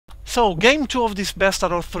So, game 2 of this best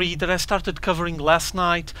out of 3 that I started covering last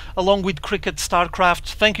night, along with Cricket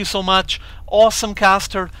Starcraft. Thank you so much. Awesome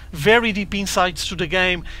caster, very deep insights to the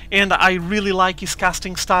game, and I really like his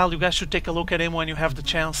casting style. You guys should take a look at him when you have the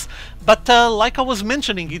chance. But like I was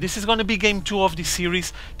mentioning, this is going to be game 2 of this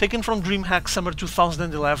series, taken from DreamHack Summer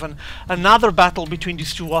 2011. Another battle between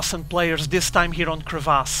these two awesome players, this time here on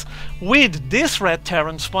Crevasse. With this red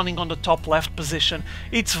Terran spawning on the top left position,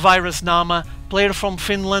 it's VirusNaama, player from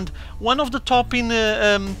Finland, one of the top in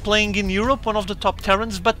playing in Europe, one of the top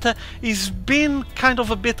Terrans, but he's been kind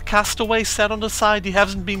of a bit castaway, set on the side. He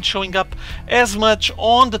hasn't been showing up as much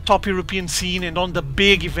on the top European scene and on the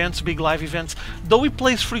big events, big live events, though he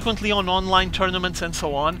plays frequently on online tournaments and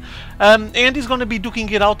so on. And he's going to be duking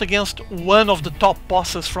it out against one of the top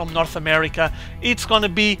bosses from North America. It's going to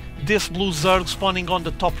be this blue Zerg spawning on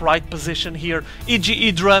the top right position here.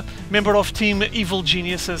 EGIdrA, member of Team Evil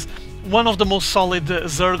Geniuses. One of the most solid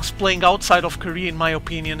Zergs playing outside of Korea, in my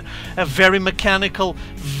opinion. A very mechanical,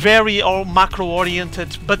 very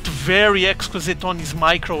macro-oriented, but very exquisite on his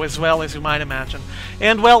micro as well, as you might imagine.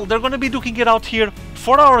 And well, they're going to be duking it out here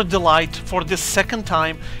for our delight for this second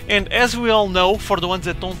time. And as we all know, for the ones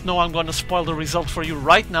that don't know, I'm going to spoil the result for you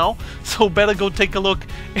right now. So better go take a look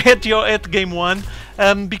at game 1.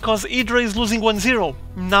 Because EGIdrA is losing 1-0.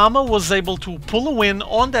 Naama was able to pull a win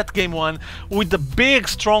on that game 1 with the big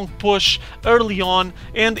strong push early on,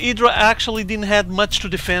 and EGIdrA actually didn't have much to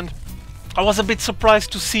defend. I was a bit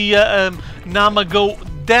surprised to see Naama go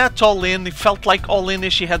that all in. It felt like all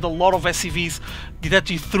in-ish. He had a lot of SCVs that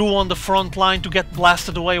he threw on the front line to get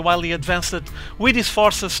blasted away while he advanced it with his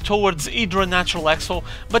forces towards EGIdrA Natural Exo.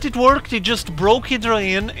 But it worked. He just broke EGIdrA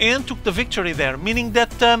in and took the victory there, meaning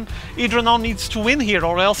that EGIdrA now needs to win here,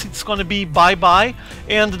 or else it's going to be bye-bye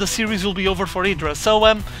and the series will be over for EGIdrA.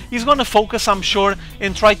 So he's going to focus, I'm sure,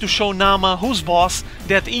 and try to show Naama, who's boss,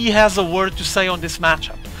 that he has a word to say on this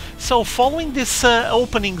matchup. So following these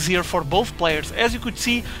openings here for both players, as you could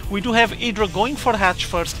see, we do have EGIdrA going for hatch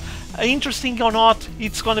first. Interesting or not,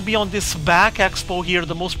 it's going to be on this back expo here,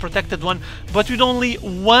 the most protected one, but with only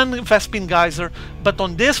one Vespin Geyser. But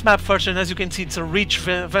on this map version, as you can see, it's a rich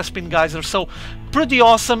Vespin Geyser, so pretty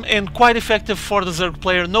awesome and quite effective for the Zerg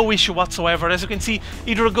player, no issue whatsoever. As you can see,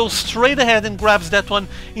 EGIdrA goes straight ahead and grabs that one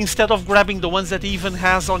instead of grabbing the ones that he even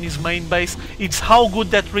has on his main base. It's how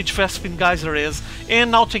good that rich Vespin Geyser is, and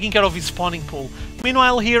now taking care of his spawning pool.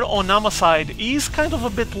 Meanwhile, here on Naama's side, he's kind of a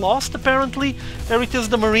bit lost apparently. There it is,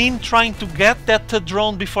 the Marine trying to get that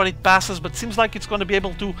drone before it passes, but seems like it's going to be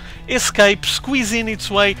able to escape, squeeze in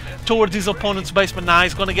its way towards his opponent's base, but now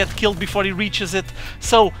he's going to get killed before he reaches it.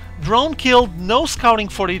 So, drone killed, no scouting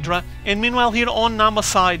for EGIdrA, and meanwhile here on Naama's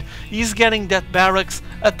side, he's getting that barracks,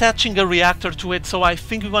 attaching a reactor to it, so I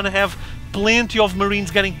think we're going to have plenty of Marines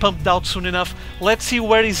getting pumped out soon enough. Let's see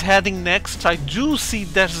where he's heading next. I do see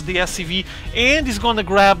there's the SCV, and he's gonna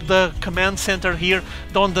grab the command center here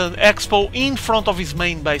on the expo in front of his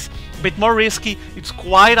main base. A bit more risky, it's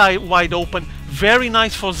quite wide open. Very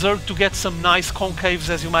nice for Zerg to get some nice concaves,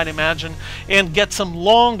 as you might imagine, and get some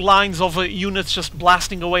long lines of units just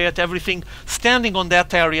blasting away at everything standing on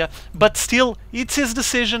that area. But still, it's his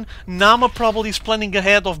decision. Naama probably is planning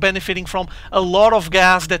ahead of benefiting from a lot of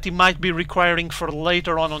gas that he might be requiring for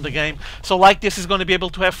later on the game. So like this, he's going to be able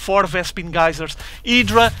to have 4 Vespin Geysers.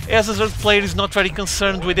 EGIdrA, as a Zerg player, is not very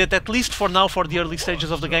concerned with it, at least for now, for the early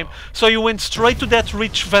stages of the game. So you went straight to that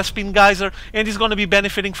rich Vespin Geyser, and he's going to be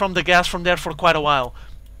benefiting from the gas from there for quite a while.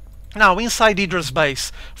 Now, inside EGIdRA's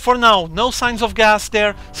base, for now, no signs of gas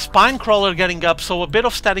there, Spine Crawler getting up, so a bit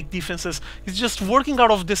of static defenses. He's just working out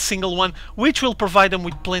of this single one, which will provide him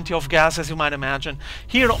with plenty of gas, as you might imagine.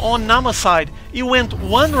 Here on Naama's side, he went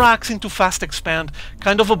 1 Rax into Fast Expand,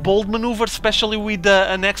 kind of a bold maneuver, especially with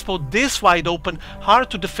an expo this wide open, hard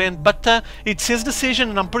to defend, but it's his decision,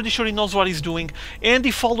 and I'm pretty sure he knows what he's doing. And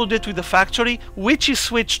he followed it with the factory, which he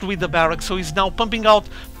switched with the barracks, so he's now pumping out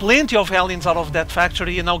plenty of Hellions out of that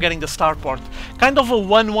factory, and now getting the starport. Kind of a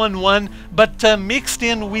 1-1-1, but mixed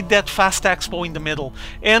in with that fast expo in the middle.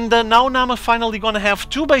 And now Naama finally gonna have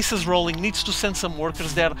 2 bases rolling, needs to send some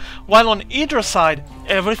workers there, while on EGIdRA's side,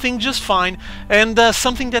 everything just fine. And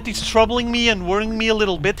something that is troubling me and worrying me a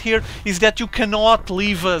little bit here is that you cannot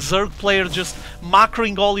leave a Zerg player just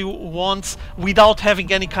macroing all he wants without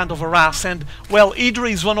having any kind of harass. And well,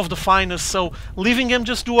 EGIdRA is one of the finest, so leaving him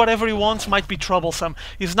just do whatever he wants might be troublesome.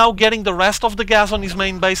 He's now getting the rest of the gas on his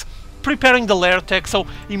main base, preparing the lair tech, so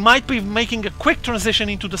he might be making a quick transition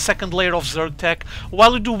into the second layer of Zerg tech,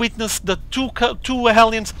 while we do witness the two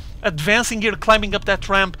Hellions advancing here, climbing up that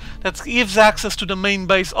ramp that gives access to the main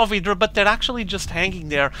base of EGIdrA, but they're actually just hanging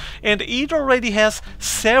there. And EGIdrA already has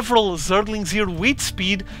several Zerglings here with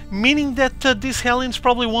speed, meaning that these Hellions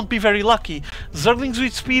probably won't be very lucky. Zerglings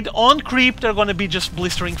with speed on creep, they're gonna be just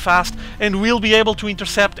blistering fast, and we'll be able to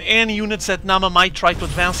intercept any units that Naama might try to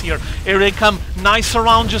advance here. Here they come, nice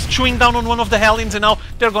around, just chewing down on one of the Hellions, and now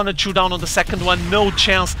they're gonna chew down on the second one. No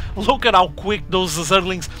chance. Look at how quick those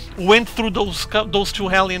Zerglings went through those two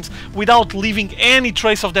Hellions without leaving any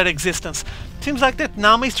trace of their existence. Seems like that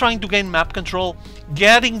Naama is trying to gain map control,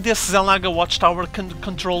 getting this Xel'Naga watchtower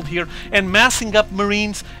controlled here, and massing up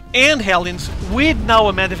Marines and Hellions, with now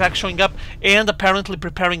a medevac showing up and apparently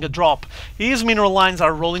preparing a drop. His mineral lines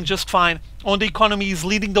are rolling just fine. On the economy, he's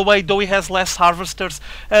leading the way, though he has less harvesters,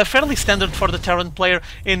 fairly standard for the Terran player,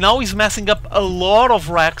 and now he's massing up a lot of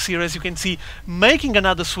racks here, as you can see, making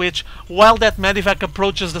another switch, while that medevac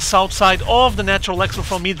approaches the south side of the natural expo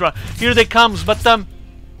from EGIdrA. Here they comes, but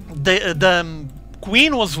the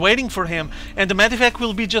Queen was waiting for him, and the medevac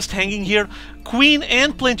will be just hanging here. Queen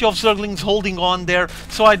and plenty of Zerglings holding on there,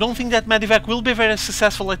 so I don't think that medevac will be very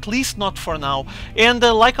successful, at least not for now. And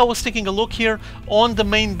like I was taking a look here on the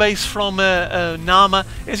main base from Naama,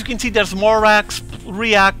 as you can see, there's more racks,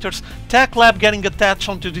 reactors, tech lab getting attached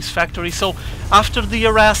onto this factory. So after the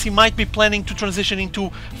harass, he might be planning to transition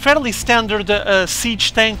into fairly standard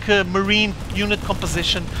siege tank marine unit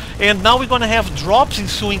composition. And now we're gonna have drops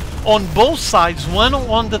ensuing on both sides, one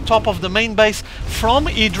on the top of the main base from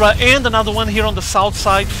EGIdrA and another one here on the south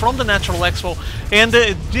side from the Natural Expo. And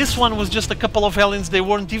this one was just a couple of Hellions. They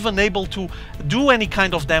weren't even able to do any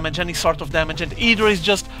kind of damage, any sort of damage, and EGIdrA is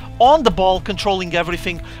just on the ball controlling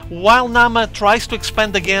everything, while Naama tries to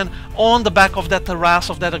expand again on the back of that harass,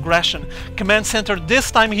 of that aggression. Command center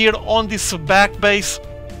this time here on this back base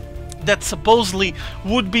that supposedly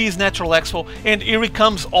would be his Natural Expo, and here he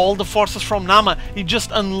comes, all the forces from Naama. He just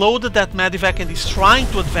unloaded that medevac and he's trying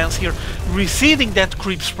to advance here, receding that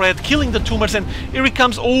creep spread, killing the tumors, and here he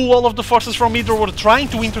comes. Oh, all of the forces from EGIdrA were trying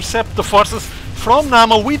to intercept the forces from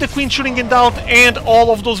Naama, with the Queen shooting it down, and all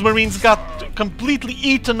of those Marines got completely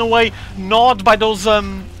eaten away, gnawed by those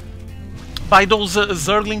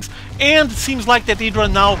Zerglings. And it seems like that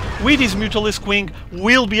EGIdrA now, with his Mutalisk Wing,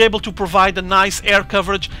 will be able to provide a nice air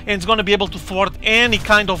coverage, and is going to be able to thwart any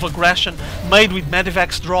kind of aggression made with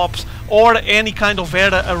medevacs drops or any kind of air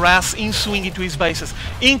harass ensuing into his bases.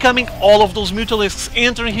 Incoming, all of those Mutalisks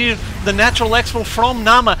entering here, the Natural Expo from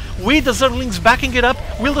Naama, with the Zerglings backing it up.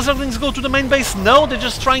 Will the Zerglings go to the main base? No, they're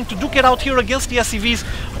just trying to duke it out here against the SCVs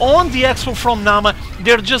on the Expo from Naama.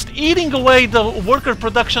 They're just eating away the worker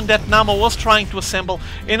production that Naama was trying to assemble,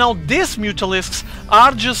 and now these Mutalisks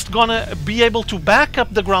are just gonna be able to back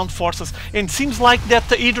up the ground forces, and it seems like that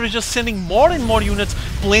the EGIdrA is just sending more and more units,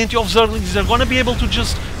 plenty of Zerglings. They're gonna be able to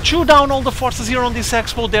just chew down all the forces here on this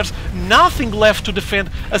expo. There's nothing left to defend.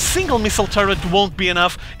 A single missile turret won't be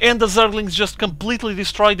enough, and the Zerglings just completely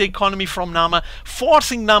destroyed the economy from Naama,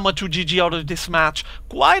 forcing Naama to GG out of this match.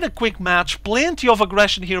 Quite a quick match, plenty of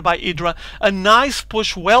aggression here by EGIdrA, a nice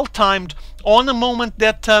push, well timed, on the moment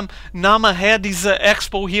that Naama had his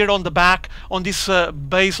expo here on the back, on this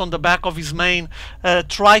base on the back of his main,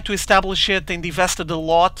 tried to establish it and invested a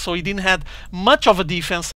lot, so he didn't have much of a defense.